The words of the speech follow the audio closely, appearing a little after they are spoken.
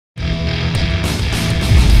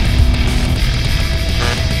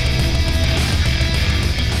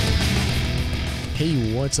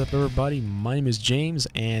What's up, everybody? My name is James,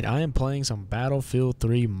 and I am playing some Battlefield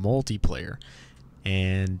 3 multiplayer.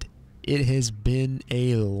 And it has been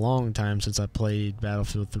a long time since I played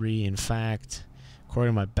Battlefield 3. In fact,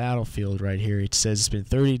 according to my Battlefield right here, it says it's been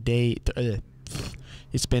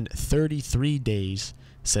 33 days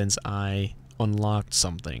since I unlocked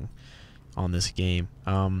something on this game.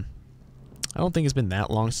 I don't think it's been that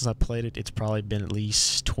long since I played it. It's probably been at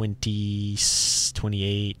least 20,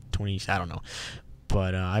 28, 20, I don't know.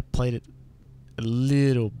 But I played it a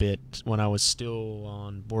little bit when I was still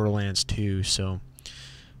on Borderlands 2, so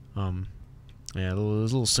yeah, it was a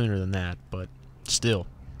little sooner than that, but still,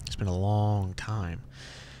 it's been a long time.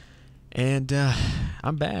 And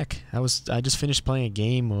I'm back. I just finished playing a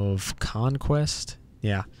game of Conquest.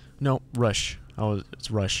 Yeah, no, Rush. It's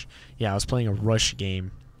Rush. Yeah, I was playing a Rush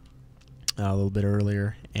game a little bit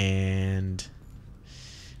earlier, and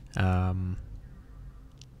that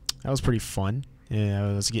was pretty fun. Yeah, I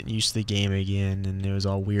was getting used to the game again, and it was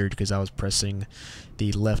all weird because I was pressing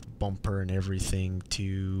the left bumper and everything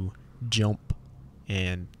to jump,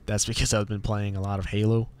 and that's because I've been playing a lot of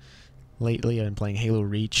Halo lately. I've been playing Halo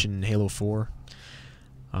Reach and Halo 4,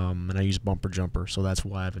 and I use bumper jumper, so that's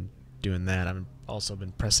why I've been doing that. I've also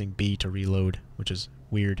been pressing B to reload, which is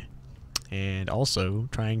weird, and also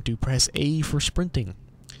trying to press A for sprinting,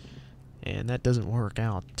 and that doesn't work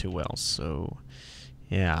out too well, so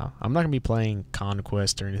yeah, I'm not going to be playing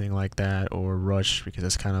Conquest or anything like that, or Rush, because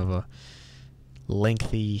it's kind of a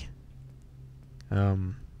lengthy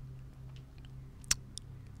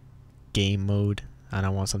game mode, and I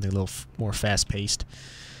want something a little more fast-paced.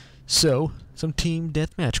 So, some team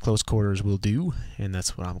deathmatch close quarters will do, and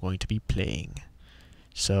that's what I'm going to be playing.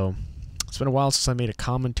 So, it's been a while since I made a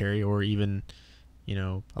commentary, or even, you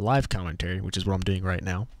know, a live commentary, which is what I'm doing right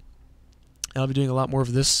now. I'll be doing a lot more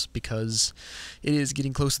of this because it is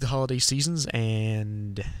getting close to the holiday seasons,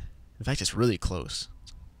 and in fact, it's really close.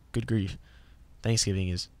 Good grief. Thanksgiving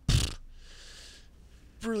is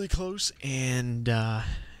really close, and,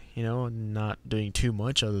 you know, not doing too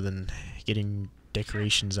much other than getting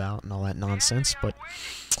decorations out and all that nonsense, but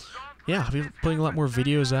yeah, I'll be putting a lot more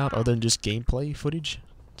videos out other than just gameplay footage.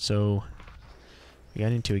 So, we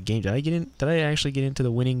got into a game. Did I actually get into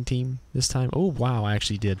the winning team this time? Oh, wow, I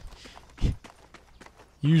actually did.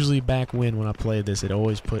 Usually back when I played this, it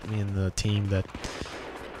always put me in the team that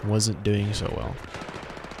wasn't doing so well.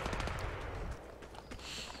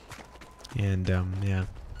 And, yeah,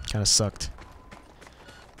 kind of sucked.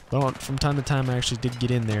 But from time to time, I actually did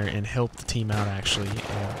get in there and help the team out, actually.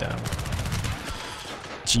 And,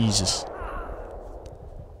 Jesus.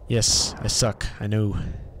 Yes, I suck. I know.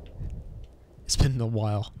 It's been a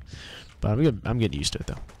while. But I'm getting used to it,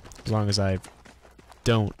 though. As long as I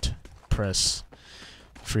don't press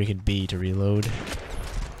freaking B to reload.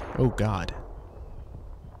 Oh god.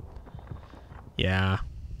 Yeah.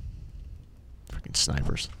 Freaking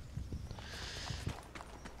snipers.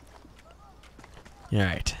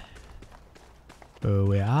 Alright. Oh,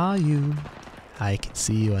 where are you? I can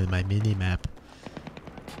see you on my mini-map.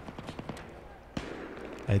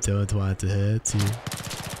 I don't want to hurt you.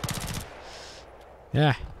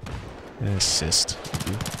 Yeah. Assist.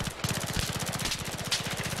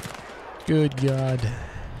 Good god.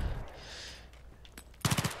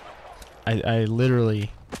 I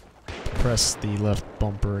literally pressed the left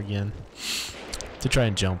bumper again to try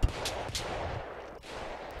and jump.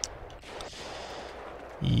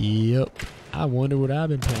 Yep. I wonder what I've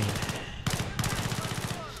been playing.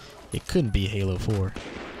 It couldn't be Halo 4.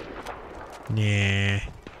 Nah.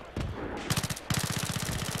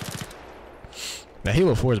 The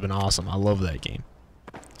Halo 4 has been awesome. I love that game.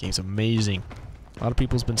 The game's amazing. A lot of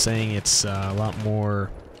people's been saying it's a lot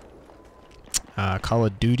more Call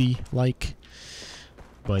of Duty-like,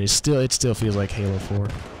 but it still feels like Halo 4.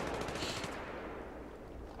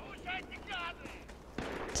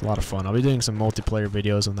 It's a lot of fun. I'll be doing some multiplayer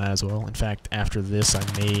videos on that as well. In fact, after this, I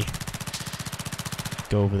may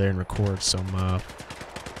go over there and record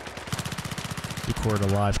a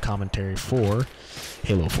live commentary for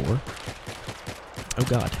Halo 4. Oh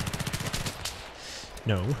god.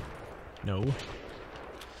 No. No.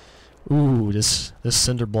 Ooh, this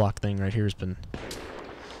cinder block thing right here has been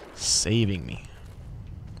saving me.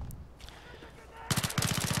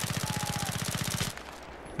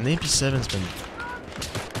 And the MP7's been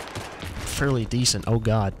fairly decent. Oh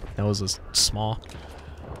god, that was a small.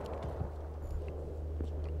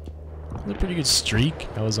 A pretty good streak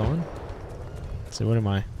I was on. So what am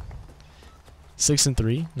I?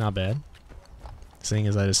 6-3, not bad. Seeing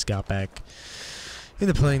as I just got back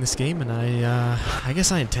into playing this game, and I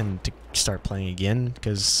guess I intend to start playing again,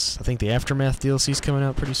 because I think the Aftermath DLC is coming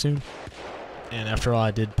out pretty soon. And after all,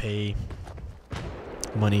 I did pay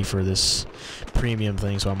money for this premium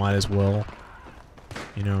thing, so I might as well,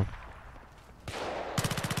 you know,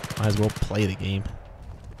 might as well play the game.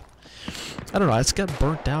 I don't know, I just got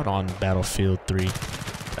burnt out on Battlefield 3.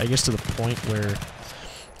 I guess to the point where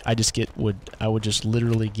I just I would just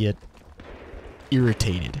literally get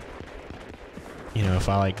irritated. You know, if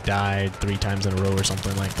I like died 3 times in a row or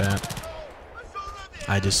something like that,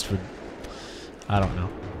 I just would, I don't know.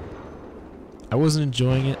 I wasn't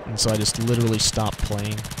enjoying it, and so I just literally stopped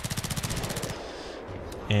playing.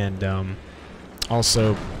 And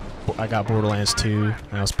also, I got Borderlands 2,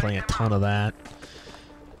 and I was playing a ton of that.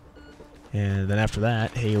 And then after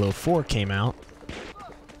that, Halo 4 came out,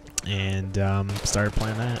 and started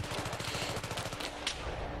playing that.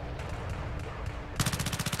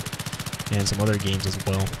 And some other games as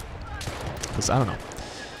well. Because, I don't know.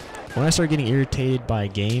 When I start getting irritated by a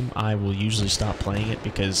game, I will usually stop playing it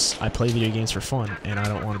because I play video games for fun, and I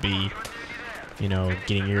don't want to be, you know,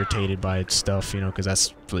 getting irritated by stuff, you know, because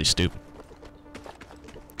that's really stupid.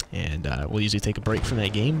 And we'll usually take a break from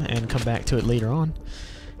that game and come back to it later on.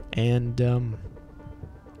 And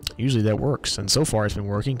usually that works. And so far it's been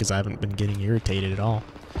working because I haven't been getting irritated at all.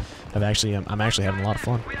 I'm actually having a lot of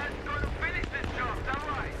fun.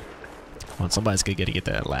 Come on, somebody's gotta get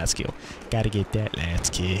that last kill. Gotta get that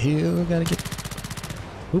last kill. Gotta get.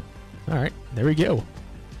 Oop. Alright, there we go.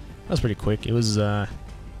 That was pretty quick. It was, I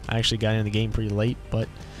actually got in the game pretty late, but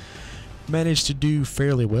managed to do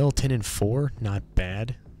fairly well. 10 and 4, not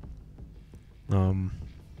bad.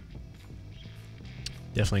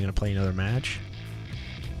 Definitely gonna play another match.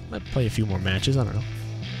 Might play a few more matches, I don't know.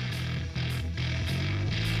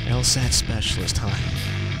 LSAT specialist, huh?